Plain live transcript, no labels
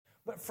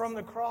but from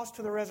the cross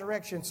to the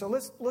resurrection. So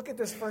let's look at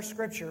this first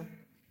scripture.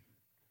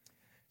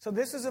 So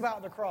this is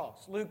about the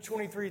cross. Luke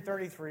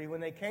 23:33. When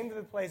they came to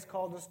the place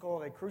called the Skull,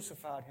 they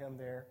crucified him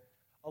there,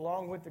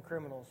 along with the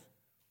criminals,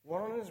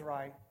 one on his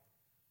right,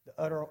 the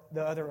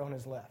other on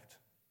his left.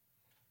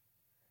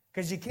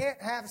 Because you can't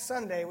have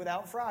Sunday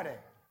without Friday.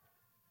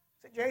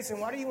 I said, Jason,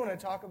 why do you want to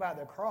talk about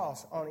the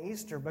cross on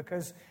Easter?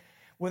 Because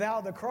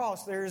without the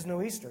cross, there is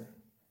no Easter.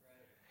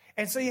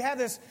 And so you have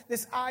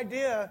this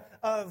idea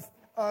of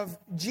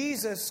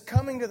Jesus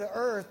coming to the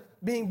earth,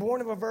 being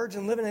born of a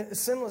virgin, living a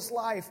sinless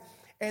life,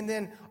 and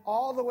then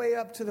all the way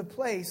up to the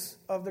place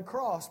of the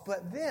cross.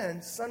 But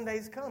then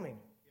Sunday's coming.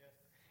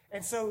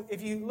 And so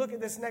if you look at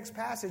this next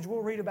passage,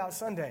 we'll read about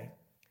Sunday.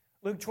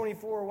 Luke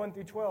 24, 1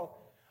 through 12.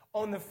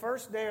 On the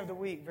first day of the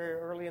week, very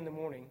early in the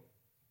morning,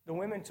 the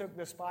women took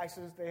the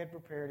spices they had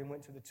prepared and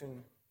went to the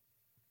tomb.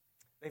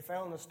 They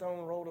found the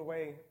stone rolled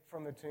away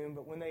from the tomb,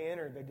 but when they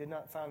entered, they did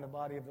not find the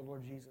body of the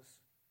Lord Jesus.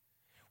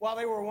 While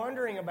they were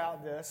wondering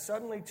about this,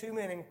 suddenly two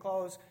men in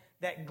clothes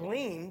that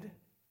gleamed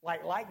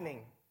like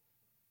lightning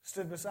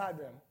stood beside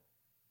them.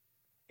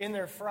 In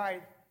their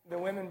fright, the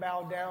women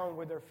bowed down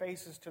with their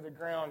faces to the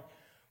ground.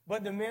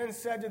 But the men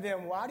said to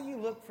them, "Why do you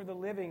look for the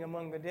living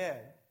among the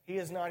dead? He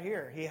is not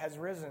here. He has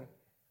risen.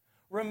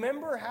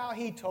 Remember how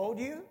he told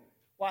you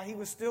while he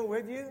was still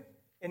with you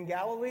in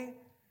Galilee?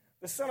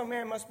 The Son of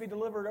Man must be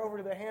delivered over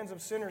to the hands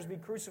of sinners, be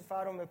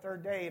crucified on the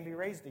third day, and be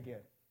raised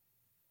again."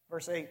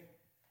 Verse 8.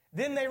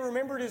 Then they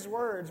remembered his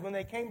words. When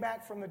they came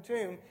back from the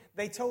tomb,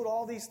 they told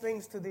all these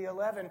things to the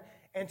 11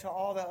 and to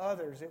all the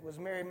others. It was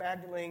Mary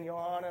Magdalene,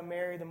 Johanna,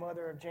 Mary, the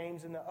mother of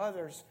James, and the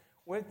others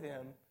with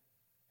them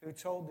who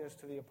told this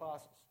to the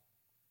apostles.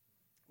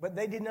 But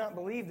they did not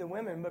believe the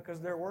women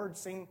because their words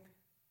seemed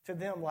to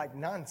them like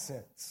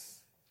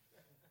nonsense.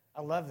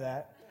 I love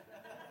that.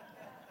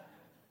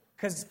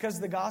 Because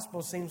the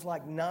gospel seems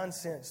like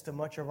nonsense to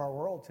much of our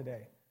world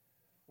today.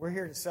 We're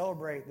here to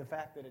celebrate the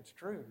fact that it's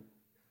true.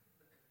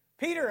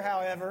 Peter,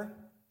 however,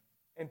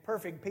 in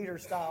perfect Peter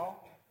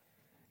style,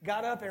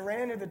 got up and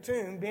ran to the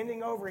tomb.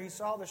 Bending over, he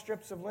saw the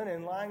strips of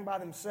linen lying by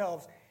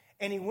themselves,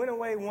 and he went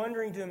away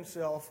wondering to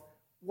himself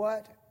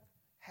what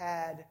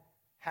had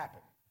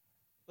happened.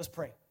 Let's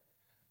pray.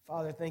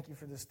 Father, thank you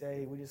for this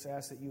day. We just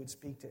ask that you would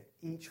speak to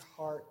each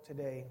heart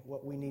today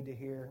what we need to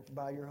hear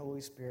by your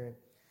Holy Spirit.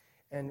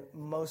 And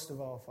most of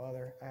all,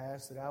 Father, I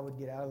ask that I would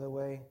get out of the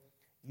way,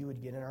 you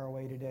would get in our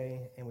way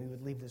today, and we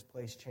would leave this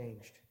place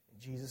changed. In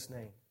Jesus'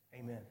 name,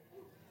 amen.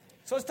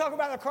 So let's talk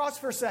about the cross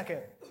for a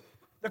second.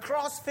 The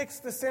cross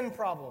fixed the sin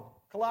problem.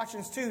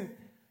 Colossians 2,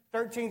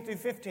 13 through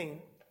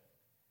 15.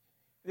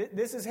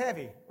 This is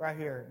heavy right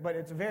here, but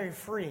it's very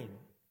freeing.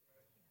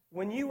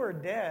 When you were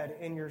dead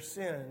in your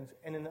sins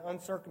and in the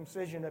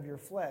uncircumcision of your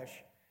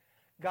flesh,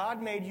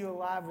 God made you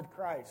alive with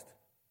Christ.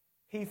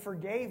 He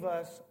forgave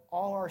us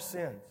all our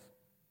sins.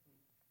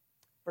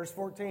 Verse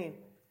 14,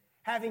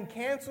 having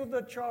canceled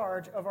the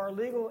charge of our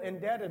legal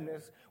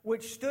indebtedness,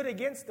 which stood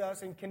against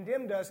us and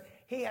condemned us,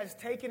 he has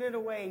taken it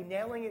away,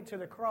 nailing it to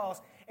the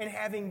cross, and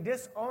having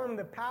disarmed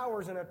the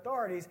powers and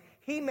authorities,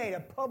 he made a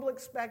public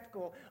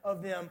spectacle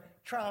of them,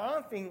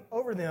 triumphing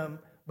over them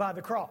by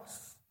the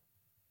cross.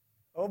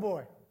 Oh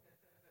boy.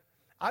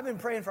 I've been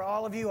praying for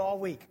all of you all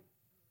week.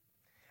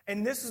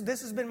 And this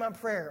has been my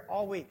prayer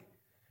all week.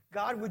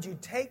 God, would you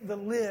take the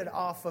lid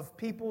off of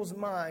people's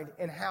mind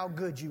and how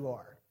good you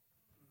are?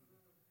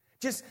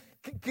 Just,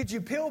 could you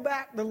peel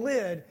back the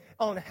lid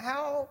on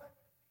how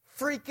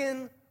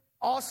freaking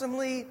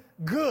awesomely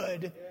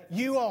good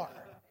you are?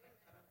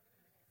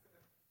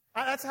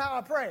 That's how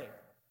I pray.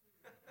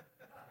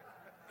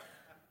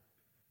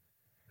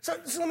 So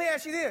let me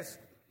ask you this.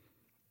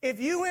 If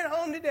you went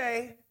home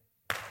today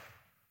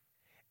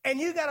and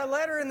you got a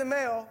letter in the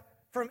mail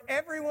from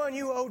everyone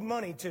you owed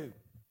money to,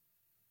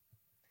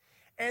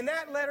 and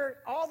that letter,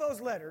 all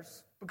those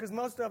letters, because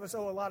most of us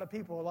owe a lot of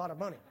people a lot of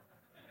money.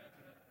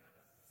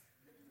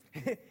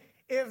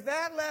 If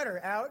that letter,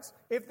 Alex,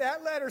 if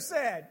that letter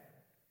said,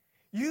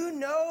 you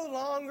no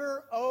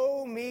longer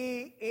owe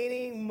me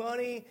any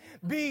money,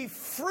 be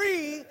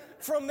free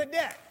from the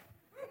debt.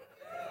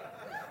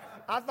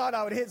 I thought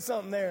I would hit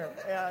something there.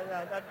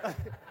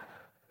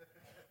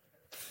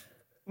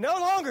 No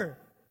longer.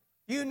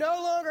 You no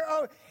longer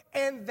owe.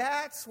 And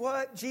that's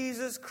what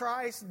Jesus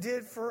Christ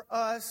did for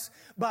us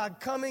by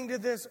coming to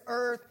this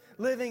earth,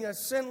 living a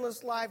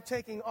sinless life,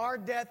 taking our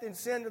death and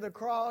sin to the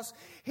cross.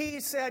 He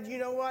said, you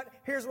know what?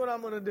 Here's what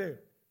I'm going to do.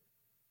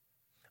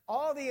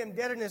 All the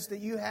indebtedness that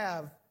you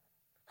have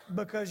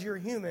because you're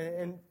human,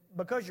 and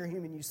because you're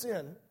human, you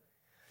sin,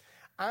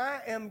 I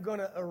am going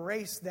to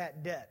erase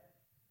that debt.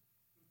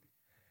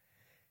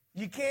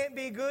 You can't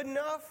be good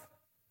enough.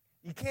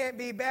 You can't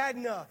be bad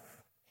enough.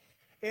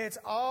 It's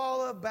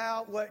all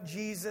about what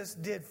Jesus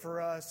did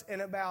for us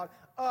and about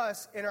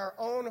us in our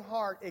own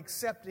heart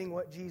accepting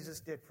what Jesus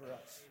did for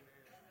us.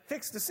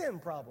 Fixed the sin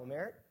problem,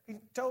 Eric. He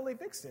totally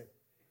fixed it.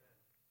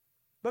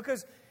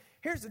 Because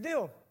here's the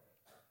deal.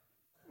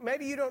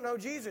 Maybe you don't know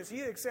Jesus.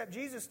 You accept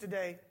Jesus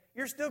today.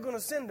 You're still going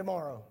to sin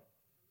tomorrow.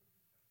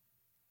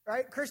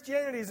 Right?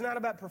 Christianity is not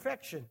about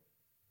perfection.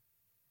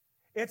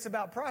 It's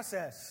about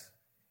process.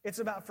 It's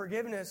about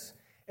forgiveness.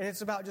 And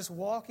it's about just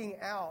walking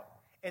out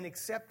and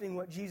accepting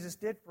what Jesus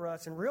did for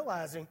us and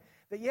realizing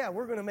that, yeah,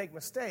 we're going to make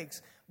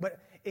mistakes. But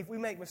if we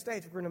make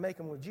mistakes, we're going to make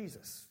them with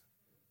Jesus.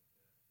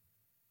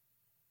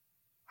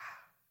 Wow.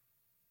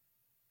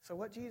 So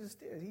what Jesus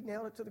did, he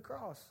nailed it to the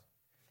cross.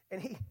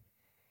 And he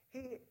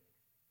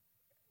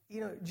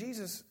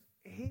Jesus,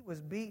 he was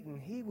beaten.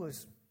 He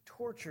was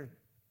tortured.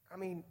 I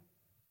mean,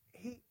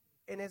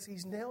 and as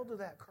he's nailed to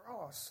that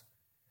cross,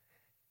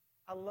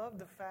 I love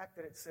the fact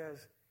that it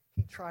says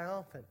he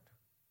triumphant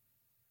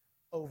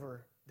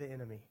over the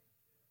enemy.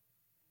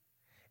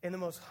 In the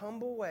most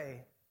humble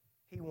way,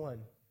 he won.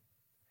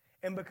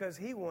 And because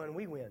he won,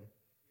 we win.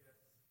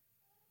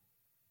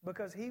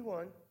 Because he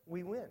won,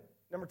 we win.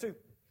 Number 2.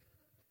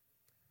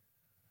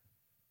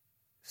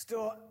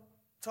 Still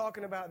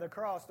talking about the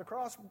cross. The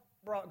cross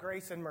brought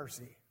grace and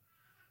mercy.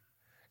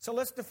 So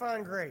let's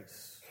define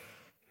grace.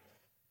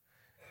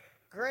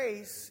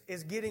 Grace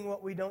is getting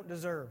what we don't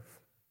deserve.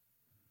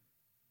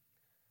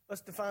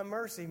 Let's define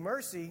mercy.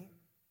 Mercy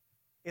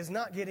is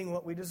not getting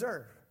what we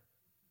deserve.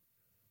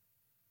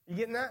 You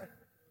getting that?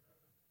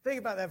 Think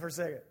about that for a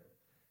second.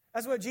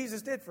 That's what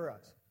Jesus did for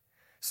us.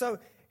 So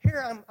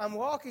here I'm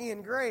walking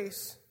in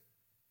grace,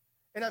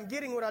 and I'm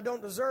getting what I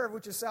don't deserve,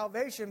 which is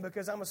salvation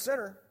because I'm a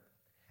sinner.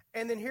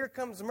 And then here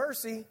comes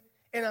mercy,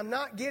 and I'm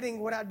not getting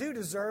what I do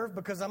deserve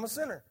because I'm a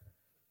sinner.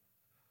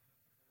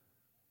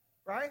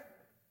 Right?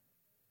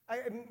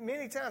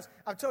 Many times,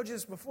 I've told you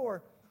this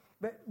before,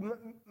 but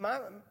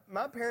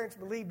my parents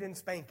believed in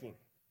spanking.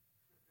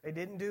 They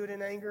didn't do it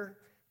in anger.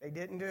 They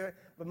didn't do it.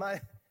 But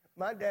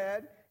my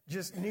dad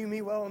just knew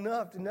me well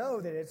enough to know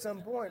that at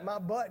some point my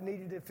butt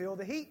needed to feel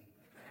the heat.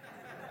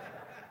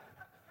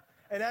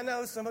 And I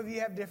know some of you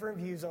have different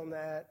views on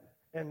that.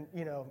 And,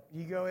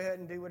 you go ahead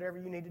and do whatever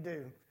you need to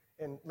do.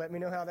 And let me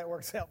know how that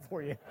works out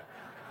for you.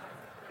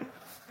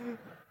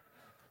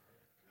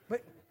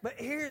 But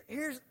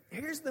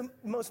here's the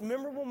most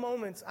memorable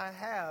moments I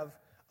have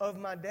of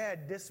my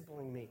dad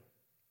disciplining me.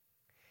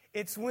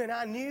 It's when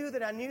I knew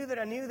that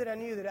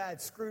I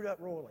had screwed up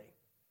royally.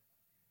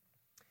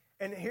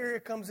 And here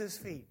comes his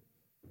feet.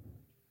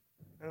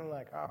 And I'm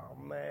like, oh,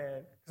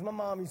 man. Because my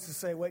mom used to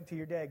say, wait till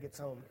your dad gets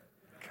home.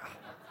 God.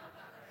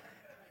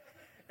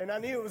 And I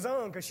knew it was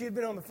on because she had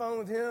been on the phone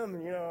with him,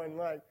 and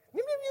like,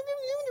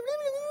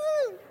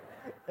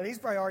 and he's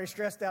probably already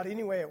stressed out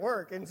anyway at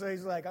work. And so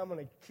he's like, I'm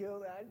going to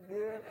kill that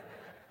dude.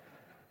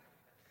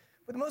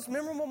 But the most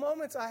memorable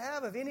moments I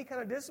have of any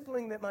kind of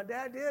disciplining that my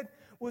dad did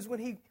was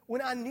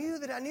when I knew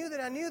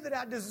that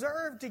I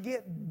deserved to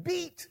get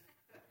beat.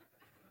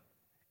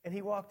 And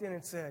he walked in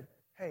and said,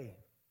 hey,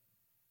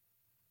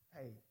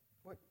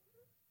 what,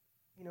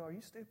 are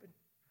you stupid?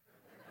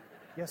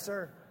 Yes,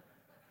 sir.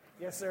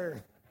 Yes,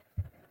 sir.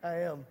 I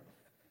am.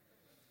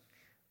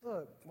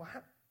 Look,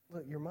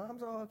 your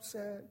mom's all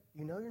upset.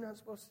 You know you're not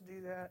supposed to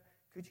do that.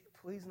 Could you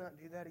please not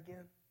do that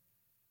again?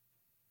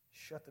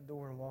 Shut the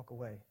door and walk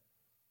away.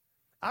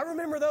 I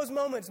remember those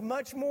moments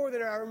much more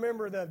than I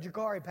remember the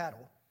Jacari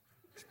paddle.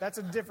 That's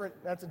a different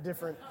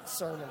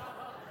sermon.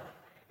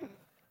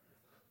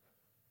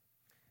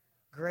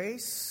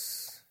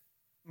 Grace,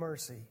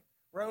 mercy.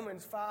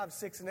 Romans 5,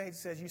 6, and 8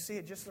 says, you see,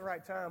 at just the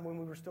right time when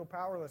we were still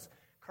powerless,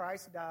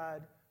 Christ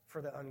died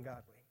for the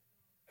ungodly.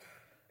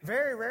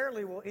 Very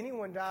rarely will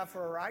anyone die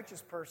for a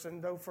righteous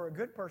person, though for a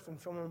good person,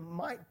 someone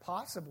might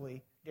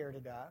possibly dare to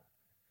die.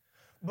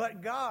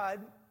 But God,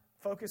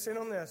 focus in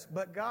on this,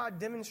 but God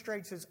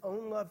demonstrates his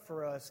own love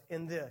for us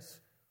in this.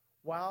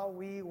 While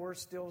we were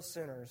still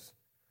sinners,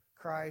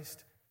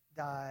 Christ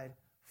died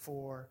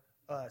for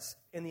us.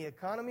 In the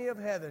economy of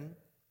heaven,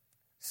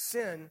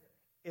 sin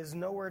is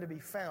nowhere to be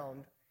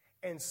found,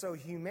 and so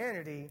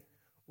humanity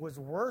was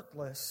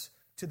worthless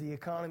to the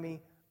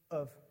economy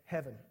of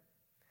heaven.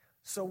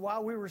 So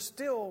while we were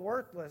still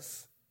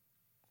worthless,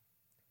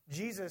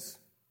 Jesus,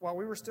 while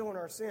we were still in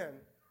our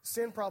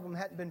sin problem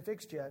hadn't been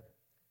fixed yet,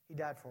 he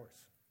died for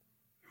us.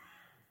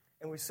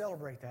 And we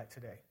celebrate that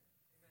today.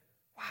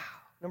 Wow.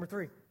 Number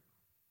 3.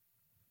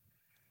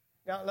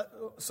 Now,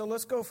 so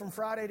let's go from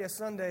Friday to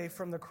Sunday,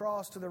 from the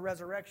cross to the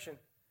resurrection.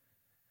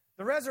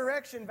 The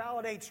resurrection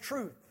validates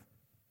truth.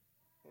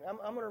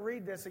 I'm going to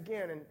read this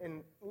again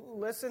and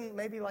listen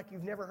maybe like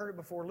you've never heard it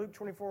before. Luke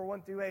 24,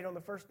 1 through 8, on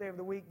the first day of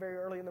the week, very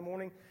early in the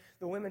morning,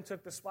 the women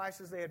took the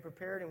spices they had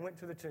prepared and went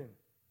to the tomb.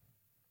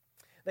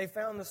 They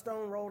found the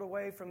stone rolled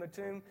away from the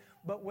tomb,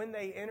 but when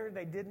they entered,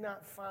 they did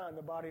not find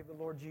the body of the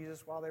Lord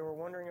Jesus. While they were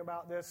wondering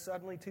about this,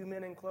 suddenly 2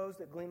 men in clothes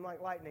that gleamed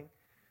like lightning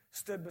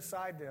stood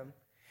beside them.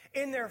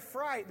 In their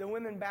fright, the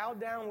women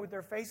bowed down with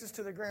their faces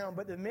to the ground,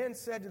 but the men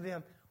said to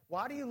them,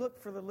 why do you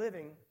look for the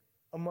living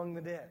among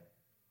the dead?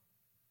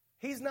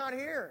 He's not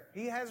here.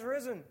 He has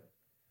risen.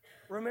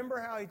 Remember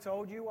how he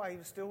told you while he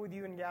was still with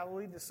you in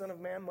Galilee, the Son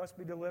of Man must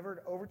be delivered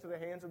over to the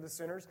hands of the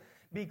sinners,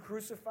 be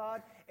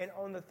crucified, and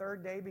on the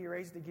third day be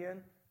raised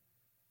again?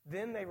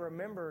 Then they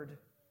remembered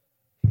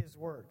his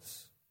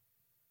words.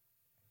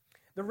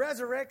 The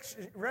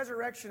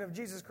resurrection of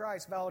Jesus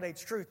Christ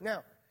validates truth.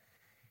 Now,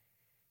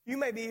 You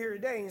may be here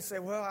today and you say,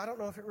 well, I don't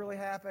know if it really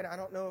happened. I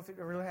don't know if it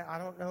really happened. I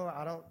don't know.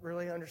 I don't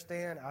really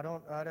understand. I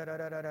don't,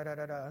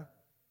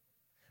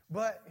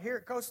 But here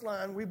at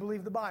Coastline, we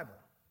believe the Bible.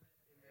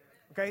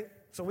 Okay?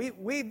 So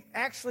we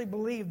actually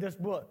believe this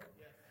book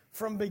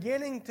from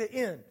beginning to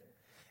end.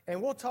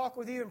 And we'll talk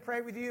with you and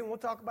pray with you, and we'll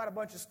talk about a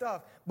bunch of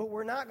stuff. But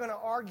we're not going to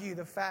argue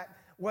the fact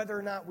whether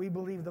or not we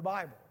believe the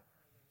Bible.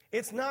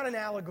 It's not an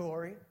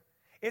allegory.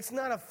 It's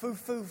not a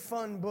foo-foo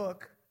fun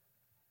book.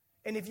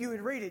 And if you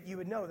would read it, you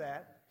would know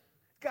that.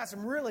 It's got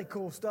some really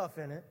cool stuff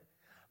in it.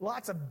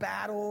 Lots of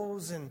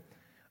battles and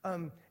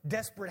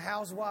desperate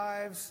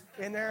housewives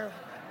in there.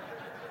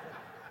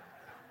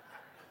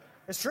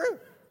 It's true.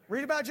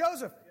 Read about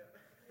Joseph.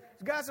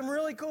 It's got some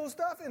really cool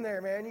stuff in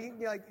there, man.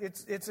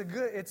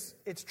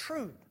 It's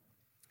truth.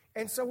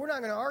 And so we're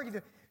not going to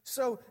argue.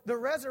 So the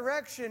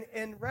resurrection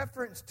in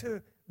reference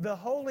to the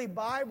Holy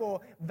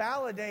Bible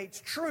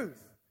validates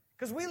truth.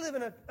 Because we live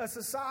in a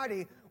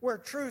society where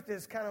truth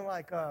is kind of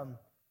like,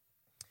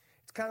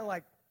 it's kind of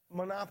like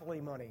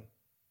monopoly money.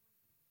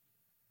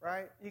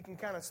 Right? You can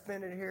kind of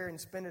spend it here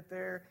and spend it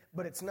there,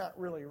 but it's not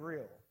really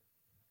real.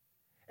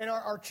 And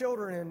our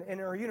children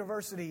and our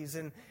universities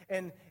and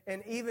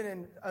even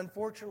in,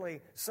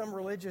 unfortunately, some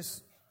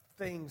religious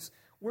things,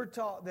 we're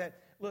taught that,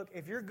 look,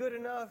 if you're good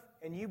enough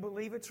and you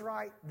believe it's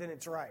right, then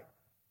it's right.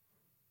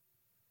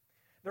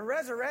 The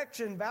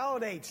resurrection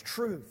validates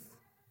truth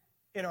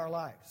in our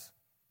lives.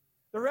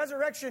 The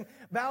resurrection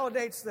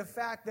validates the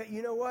fact that,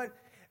 you know what,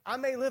 I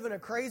may live in a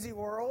crazy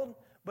world,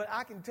 but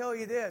I can tell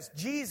you this,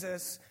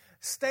 Jesus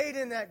stayed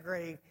in that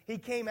grave. He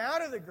came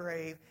out of the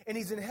grave, and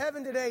He's in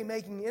heaven today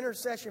making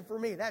intercession for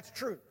me. That's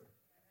truth.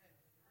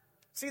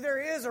 See, there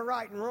is a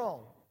right and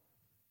wrong.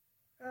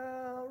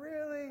 Oh,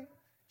 really?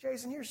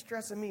 Jason, you're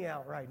stressing me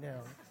out right now.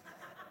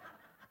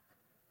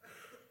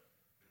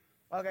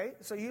 Okay,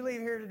 so you leave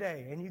here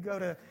today, and you go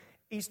to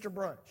Easter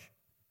brunch,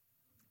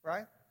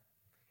 right?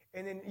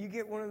 And then you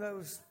get one of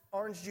those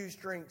orange juice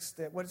drinks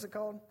that, what is it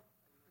called?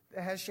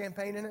 That has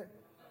champagne in it?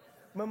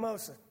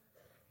 Mimosa.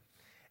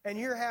 And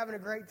you're having a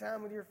great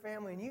time with your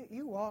family, and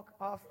you walk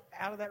off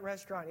out of that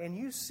restaurant, and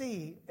you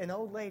see an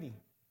old lady,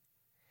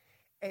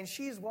 and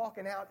she's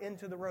walking out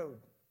into the road.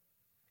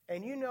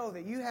 And you know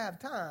that you have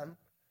time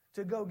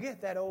to go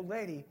get that old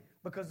lady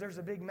because there's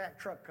a Big Mac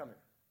truck coming,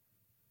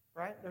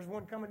 right? There's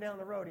one coming down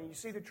the road, and you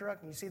see the truck,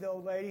 and you see the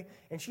old lady,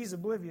 and she's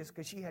oblivious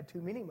because she had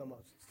too many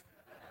mimosas.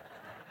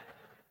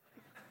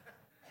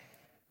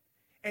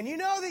 And you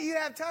know that you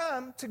have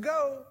time to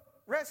go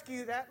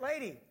rescue that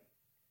lady.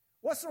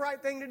 What's the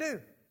right thing to do?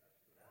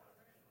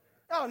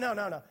 Oh,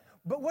 no.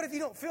 But what if you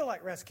don't feel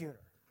like rescuing her?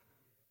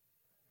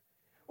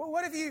 Well,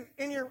 what if you,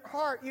 in your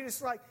heart, you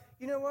just like,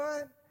 you know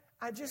what?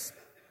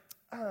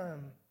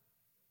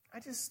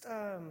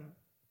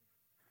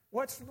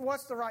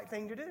 What's the right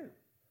thing to do?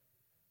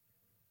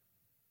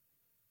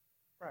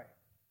 Right.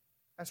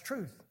 That's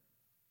truth.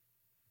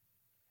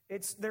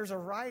 There's a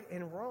right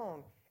and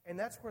wrong, and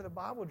that's where the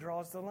Bible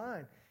draws the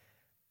line.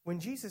 When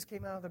Jesus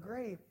came out of the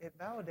grave, it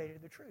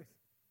validated the truth.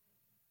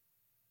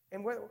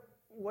 And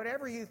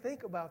whatever you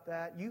think about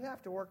that, you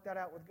have to work that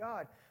out with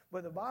God.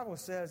 But the Bible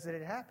says that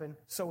it happened,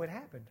 so it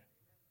happened.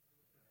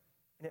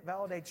 And it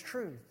validates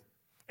truth.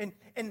 And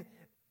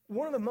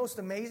one of the most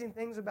amazing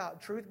things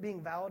about truth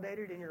being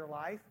validated in your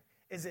life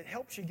is it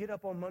helps you get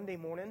up on Monday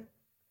morning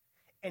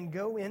and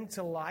go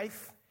into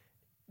life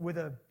with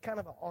a kind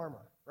of an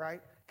armor,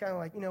 right? Kind of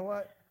like, you know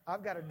what?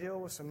 I've got to deal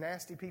with some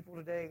nasty people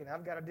today, and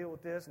I've got to deal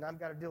with this, and I've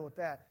got to deal with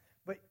that.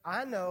 But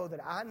I know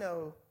that I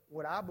know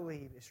what I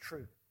believe is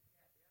true.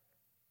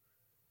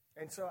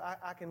 And so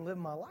I can live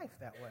my life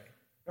that way.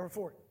 Number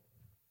 4.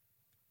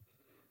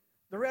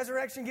 The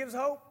resurrection gives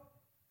hope.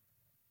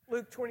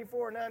 Luke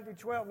 24, 9 through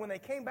 12. When they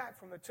came back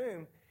from the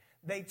tomb,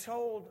 they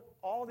told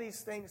all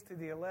these things to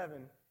the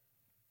 11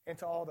 and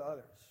to all the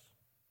others.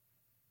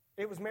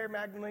 It was Mary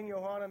Magdalene,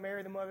 Johanna,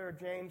 Mary the mother of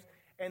James,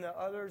 and the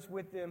others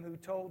with them who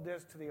told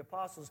this to the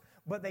apostles.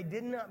 But they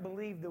did not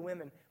believe the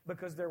women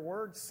because their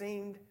words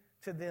seemed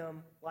to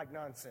them like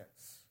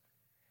nonsense.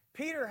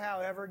 Peter,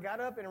 however,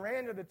 got up and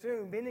ran to the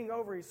tomb. Bending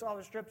over, he saw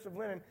the strips of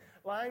linen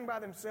lying by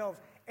themselves,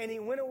 and he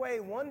went away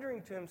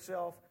wondering to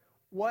himself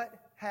what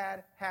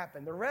had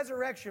happened. The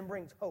resurrection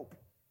brings hope.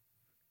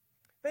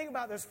 Think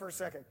about this for a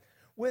second.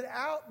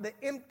 Without the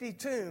empty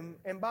tomb,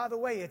 and by the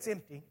way, it's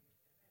empty,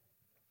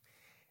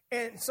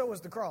 and so is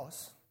the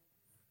cross.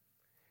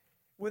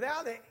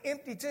 Without the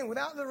empty tomb,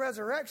 without the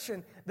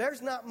resurrection,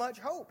 there's not much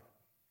hope.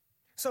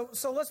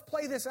 So let's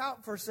play this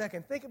out for a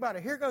second. Think about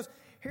it. Here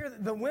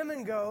the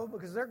women go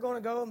because they're going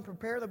to go and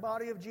prepare the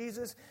body of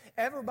Jesus.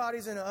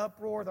 Everybody's in an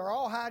uproar. They're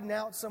all hiding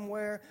out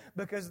somewhere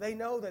because they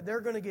know that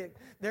they're going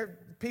to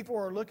people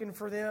are looking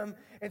for them.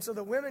 And so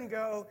the women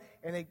go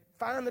and they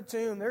find the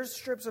tomb. There's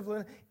strips of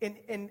linen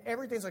and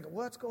everything's like,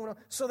 what's going on?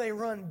 So they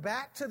run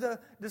back to the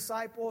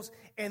disciples,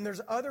 and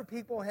there's other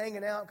people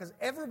hanging out because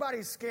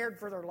everybody's scared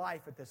for their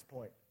life at this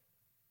point.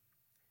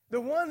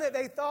 The one that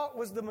they thought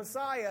was the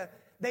Messiah,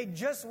 they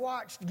just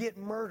watched get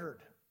murdered.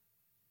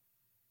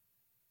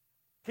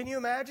 Can you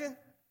imagine?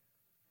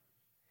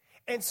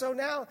 And so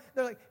now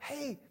they're like,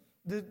 hey,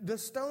 the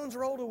stone's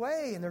rolled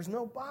away and there's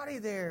no body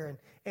there.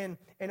 And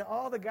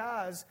all the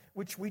guys,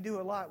 which we do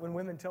a lot when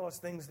women tell us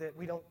things that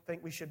we don't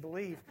think we should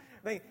believe,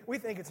 we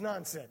think it's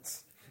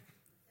nonsense.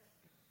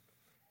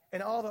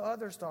 And all the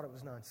others thought it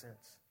was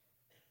nonsense.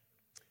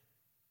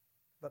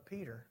 But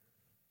Peter,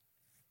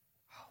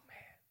 oh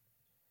man,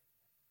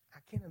 I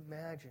can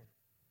imagine.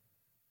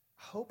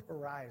 Hope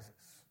arises.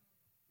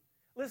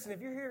 Listen,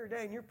 if you're here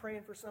today and you're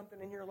praying for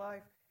something in your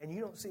life and you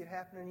don't see it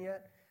happening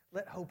yet,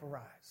 let hope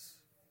arise.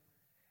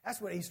 That's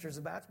what Easter's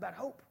about. It's about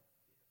hope.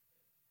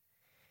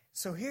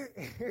 So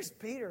here's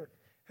Peter,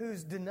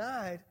 who's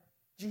denied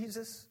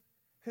Jesus,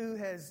 who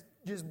has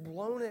just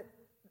blown it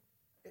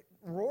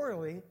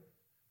royally,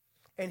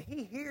 and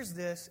he hears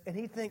this and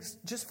he thinks,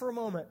 just for a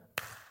moment,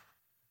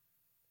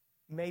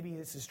 maybe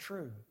this is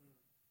true.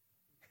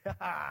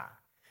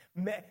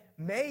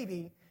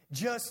 Maybe,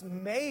 just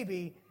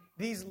maybe,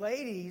 these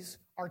ladies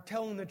are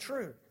telling the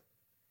truth.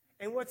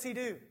 And what's he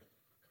do?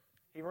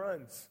 He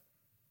runs.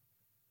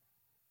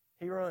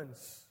 He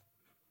runs.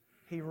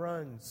 He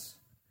runs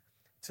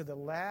to the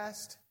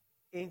last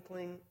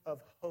inkling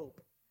of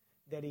hope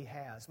that he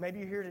has. Maybe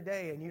you're here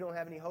today and you don't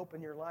have any hope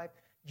in your life.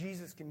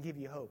 Jesus can give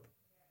you hope.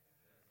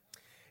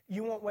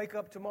 You won't wake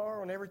up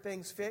tomorrow and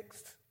everything's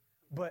fixed,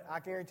 but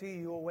I guarantee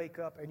you you'll wake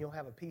up and you'll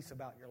have a peace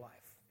about your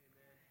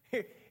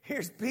life.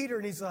 Here's Peter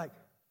and he's like,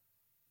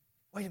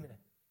 wait a minute.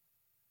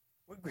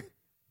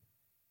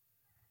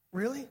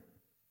 Really?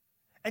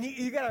 And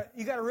you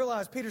gotta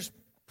realize Peter's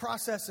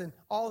processing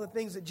all the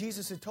things that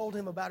Jesus had told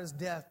him about his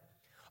death.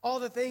 All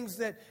the things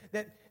that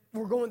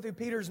were going through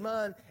Peter's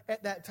mind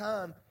at that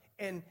time.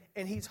 And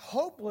he's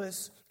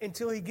hopeless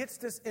until he gets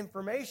this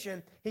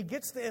information. He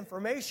gets the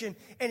information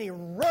and he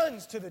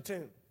runs to the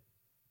tomb.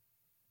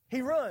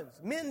 He runs.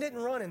 Men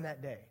didn't run in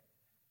that day.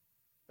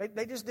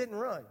 They just didn't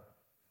run.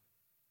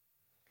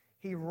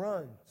 He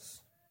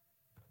runs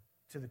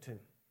to the tomb.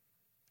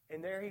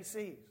 And there he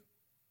sees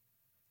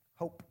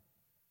hope.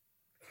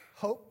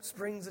 Hope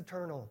springs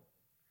eternal.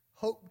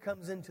 Hope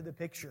comes into the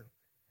picture.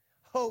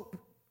 Hope.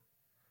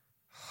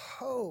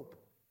 Hope.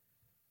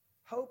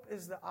 Hope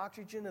is the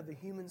oxygen of the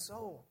human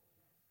soul.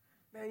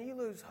 Man, you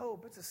lose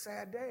hope, it's a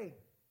sad day.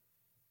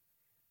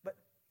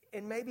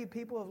 And maybe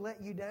people have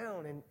let you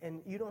down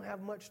and you don't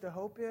have much to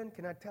hope in.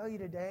 Can I tell you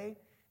today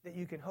that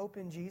you can hope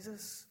in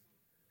Jesus?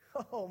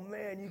 Oh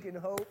man, you can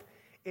hope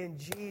in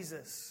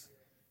Jesus.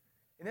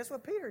 And that's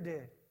what Peter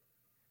did.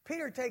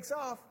 Peter takes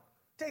off,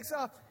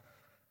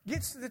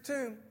 gets to the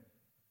tomb,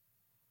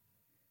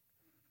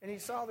 and he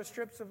saw the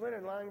strips of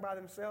linen lying by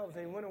themselves,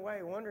 and he went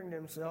away wondering to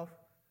himself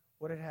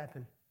what had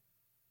happened.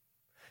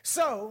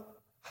 So,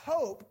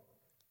 hope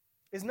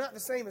is not the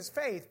same as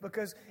faith,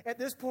 because at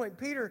this point,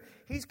 Peter,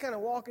 he's kind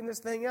of walking this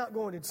thing out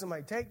going, did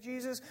somebody take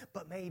Jesus?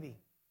 But maybe.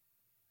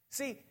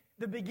 See,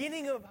 the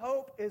beginning of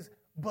hope is,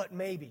 but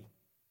maybe.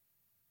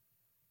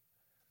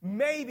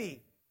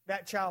 Maybe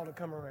that child will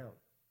come around.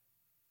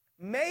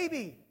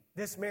 Maybe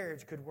this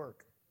marriage could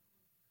work.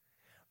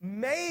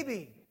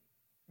 Maybe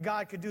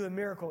God could do a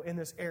miracle in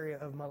this area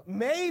of my life.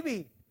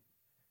 Maybe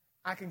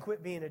I can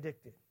quit being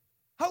addicted.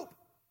 Hope.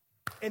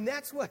 And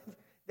that's what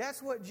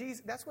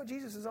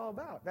Jesus is all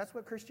about. That's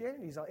what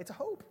Christianity is all. It's a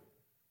hope.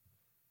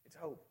 It's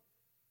hope.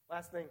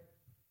 Last thing.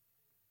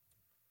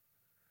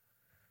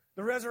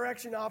 The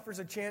resurrection offers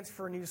a chance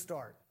for a new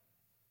start.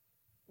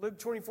 Luke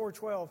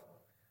 24:12.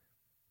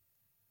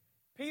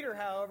 Peter,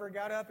 however,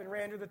 got up and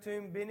ran to the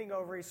tomb. Bending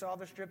over, he saw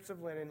the strips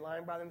of linen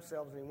lying by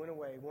themselves, and he went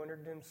away,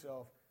 wondered to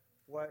himself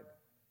what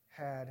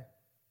had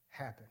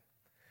happened.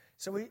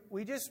 So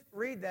we just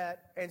read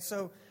that, and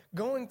so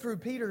going through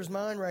Peter's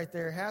mind right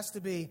there has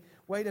to be,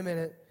 wait a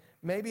minute,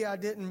 maybe I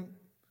didn't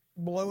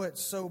blow it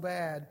so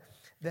bad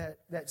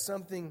that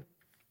something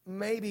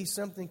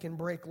can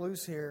break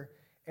loose here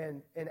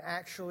and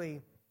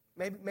actually,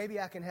 maybe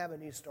I can have a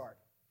new start.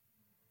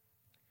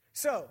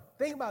 So,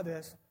 think about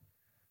this.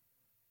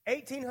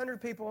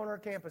 1,800 people on our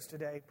campus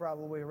today,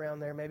 probably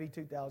around there, maybe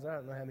 2,000, I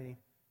don't know how many.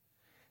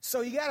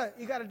 So you gotta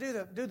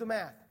do the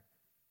math.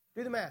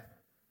 Do the math.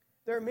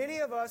 There are many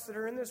of us that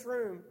are in this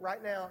room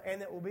right now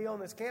and that will be on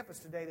this campus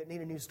today that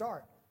need a new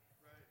start.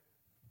 Right.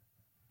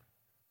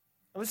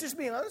 Let's just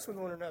be honest with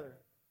one another.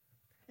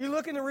 You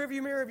look in the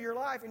rearview mirror of your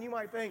life and you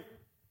might think,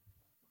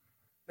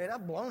 man,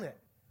 I've blown it.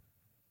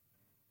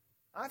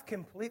 I've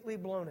completely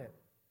blown it.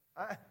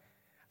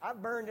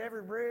 I've burned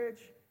every bridge.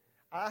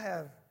 I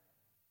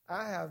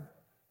have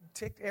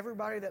ticked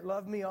everybody that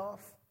loved me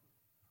off.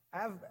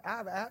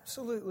 I've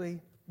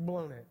absolutely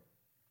blown it.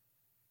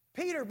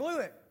 Peter blew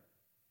it.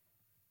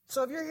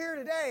 So if you're here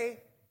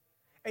today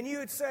and you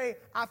would say,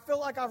 I feel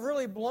like I've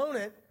really blown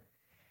it,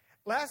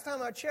 last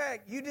time I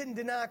checked, you didn't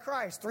deny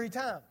Christ 3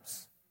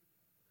 times.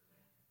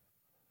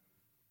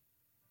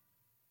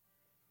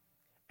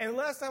 And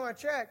last time I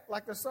checked,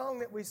 like the song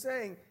that we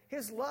sang,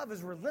 His love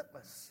is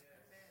relentless.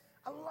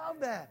 I love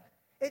that.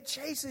 It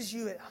chases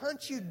you. It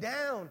hunts you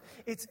down.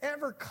 It's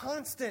ever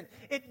constant.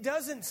 It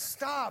doesn't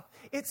stop.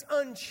 It's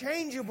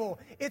unchangeable.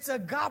 It's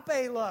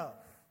agape love.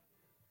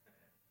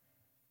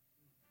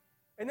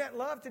 And that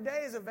love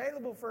today is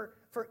available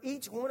for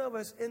each one of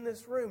us in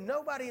this room.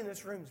 Nobody in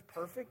this room is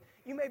perfect.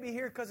 You may be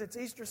here because it's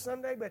Easter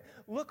Sunday, but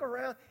look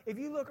around. If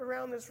you look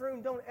around this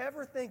room, don't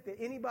ever think that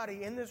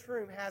anybody in this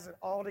room has it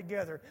all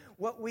together.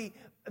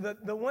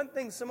 The one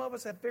thing some of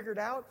us have figured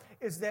out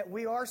is that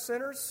we are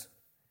sinners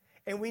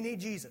and we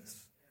need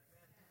Jesus.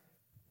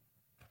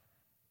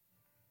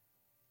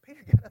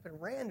 Peter got up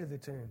and ran to the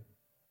tomb.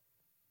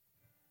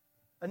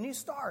 A new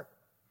start.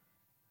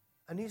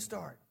 A new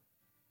start.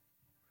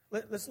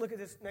 Let's look at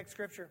this next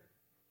scripture.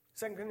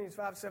 2 Corinthians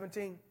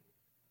 5:17.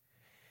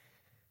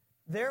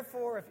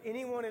 Therefore, if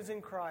anyone is in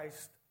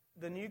Christ,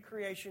 the new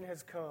creation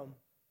has come.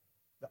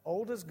 The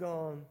old is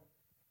gone,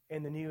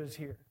 and the new is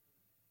here.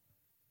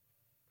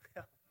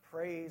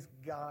 Praise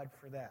God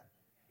for that.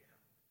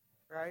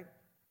 Right?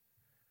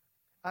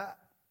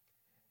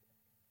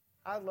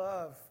 I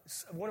love,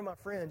 one of my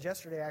friends,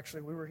 yesterday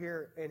actually, we were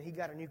here, and he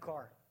got a new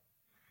car.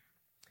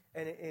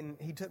 And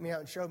he took me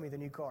out and showed me the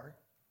new car.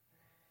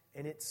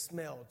 And it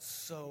smelled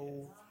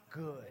so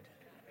good.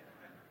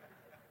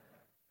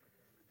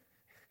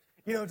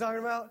 You know what I'm talking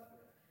about?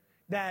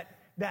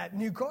 That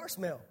new car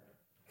smell.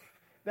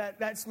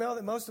 That smell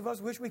that most of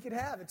us wish we could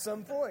have at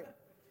some point.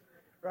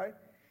 Right?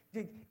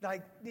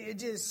 Like, it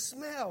just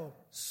smelled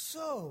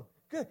so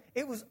good.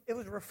 It was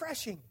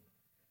refreshing.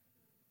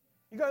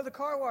 You go to the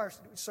car wash,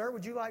 sir,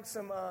 would you like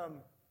some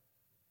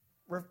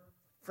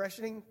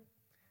refreshing?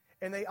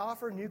 And they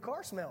offer new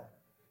car smell.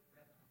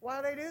 Why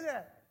do they do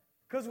that?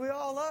 Because we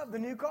all love the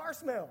new car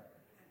smell.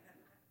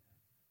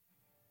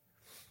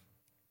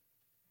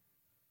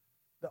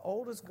 The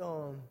old is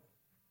gone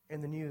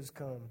and the new has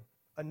come.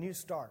 A new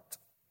start.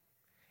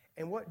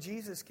 And what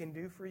Jesus can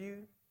do for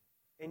you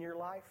in your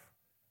life,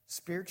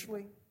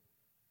 spiritually,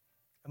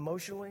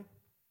 emotionally,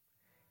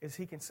 is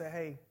He can say,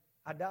 hey,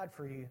 I died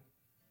for you,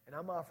 and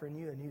I'm offering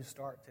you a new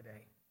start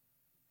today.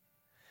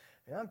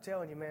 And I'm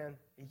telling you, man,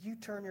 if you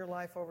turn your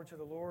life over to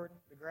the Lord,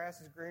 the grass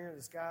is greener,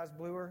 the sky is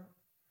bluer,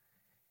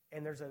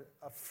 and there's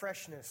a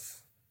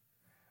freshness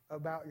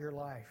about your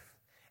life.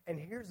 And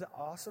here's the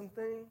awesome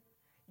thing.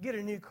 You get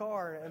a new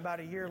car, and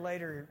about a year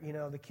later, you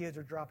know, the kids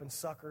are dropping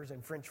suckers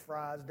and French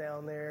fries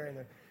down there.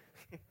 And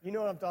you know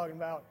what I'm talking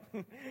about.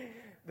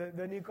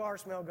 The new car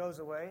smell goes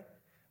away.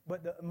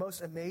 But the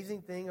most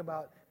amazing thing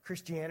about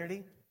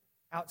Christianity,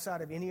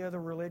 outside of any other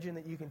religion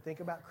that you can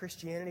think about,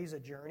 Christianity is a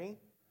journey.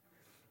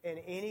 And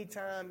any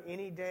time,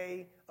 any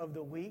day of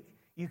the week,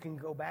 you can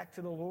go back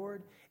to the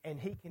Lord, and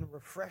He can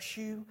refresh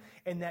you,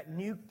 and that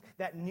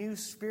new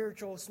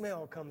spiritual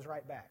smell comes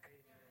right back.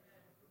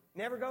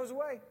 Never goes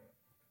away,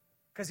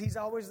 because He's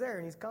always there,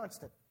 and He's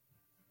constant.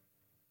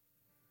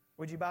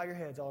 Would you bow your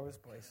heads all over this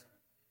place?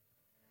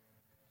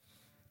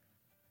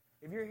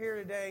 If you're here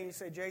today and you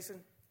say,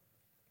 Jason,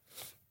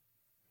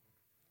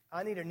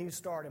 I need a new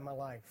start in my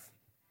life.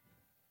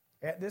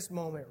 At this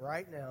moment,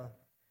 right now,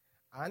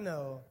 I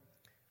know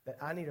that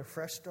I need a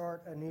fresh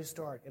start, a new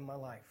start in my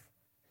life.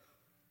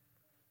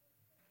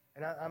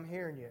 And I'm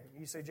hearing you.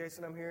 You say,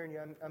 Jason, I'm hearing you.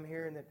 I'm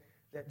hearing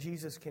that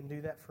Jesus can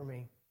do that for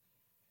me.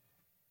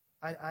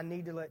 I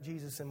need to let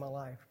Jesus in my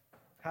life.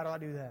 How do I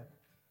do that?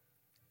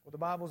 Well, the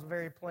Bible's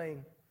very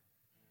plain.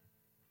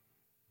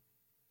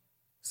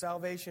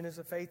 Salvation is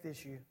a faith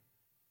issue.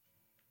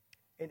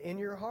 And in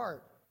your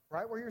heart,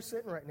 right where you're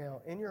sitting right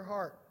now, in your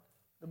heart,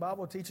 the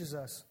Bible teaches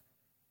us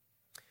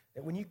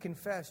that when you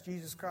confess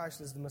Jesus Christ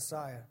as the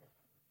Messiah,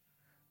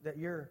 that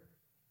you're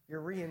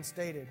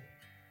reinstated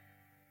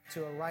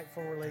to a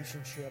rightful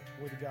relationship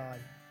with God.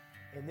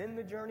 And then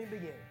the journey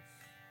begins.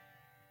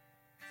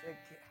 Say,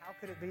 how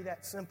could it be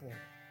that simple?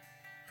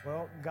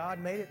 Well, God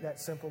made it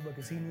that simple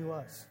because He knew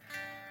us.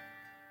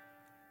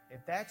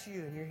 If that's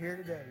you and you're here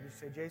today, you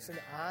say, Jason,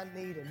 I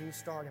need a new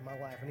start in my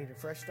life. I need a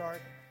fresh start,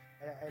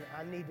 and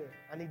I need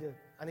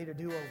a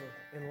do-over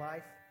in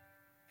life.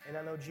 And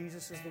I know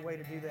Jesus is the way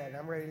to do that. And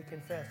I'm ready to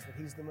confess that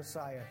He's the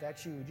Messiah. If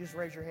that's you, just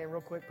raise your hand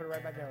real quick. Put it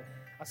right back down.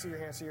 I see your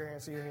hand, see your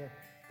hand, see your hand.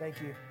 Thank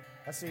you.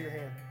 I see your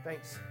hand.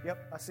 Thanks.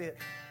 Yep, I see it.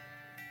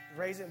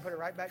 Raise it and put it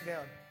right back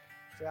down.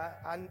 Say,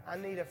 I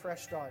need a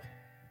fresh start.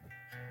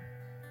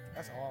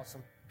 That's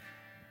awesome.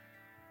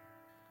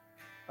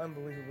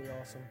 Unbelievably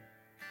awesome.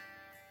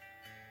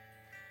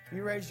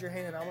 You raised your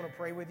hand. I want to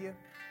pray with you.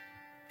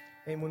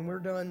 And when we're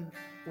done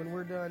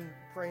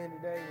praying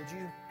today, would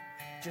you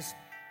just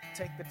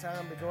take the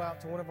time to go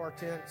out to one of our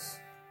tents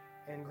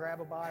and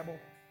grab a Bible,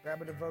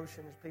 grab a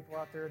devotion? There's people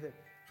out there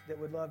that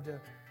would love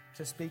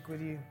to speak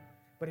with you.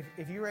 But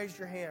if you raised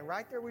your hand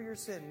right there where you're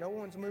sitting, no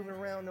one's moving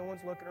around, no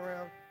one's looking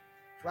around,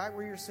 right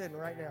where you're sitting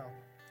right now,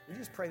 would you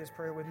just pray this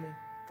prayer with me?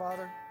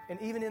 Father, and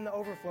even in the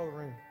overflow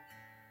room,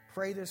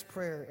 pray this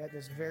prayer at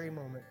this very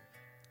moment.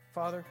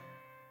 Father,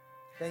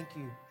 thank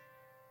you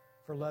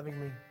for loving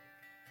me.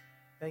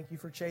 Thank you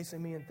for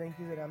chasing me, and thank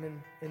you that I'm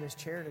in this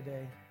chair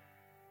today.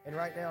 And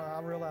right now, I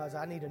realize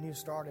I need a new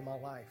start in my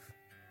life.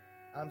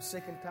 I'm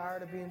sick and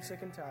tired of being sick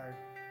and tired.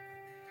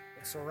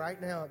 And so right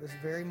now, at this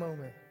very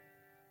moment,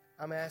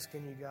 I'm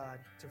asking you, God,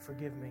 to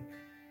forgive me.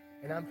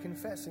 And I'm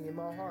confessing in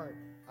my heart,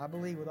 I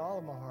believe with all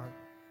of my heart,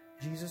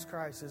 Jesus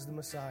Christ is the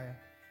Messiah.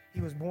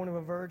 He was born of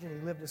a virgin.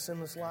 He lived a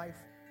sinless life.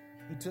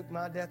 He took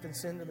my death and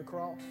sin to the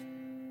cross.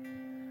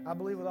 I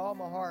believe with all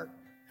my heart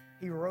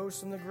He rose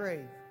from the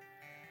grave,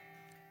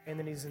 and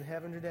that He's in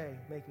heaven today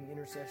making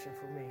intercession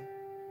for me.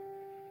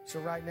 So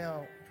right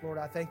now, Lord,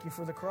 I thank You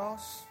for the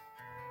cross,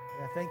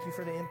 and I thank You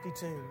for the empty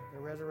tomb, the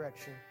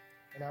resurrection,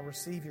 and I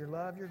receive Your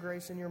love, Your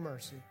grace, and Your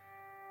mercy.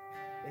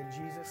 In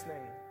Jesus'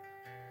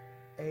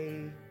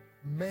 name,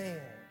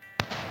 amen.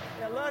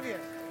 I love you.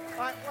 All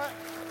right,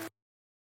 what?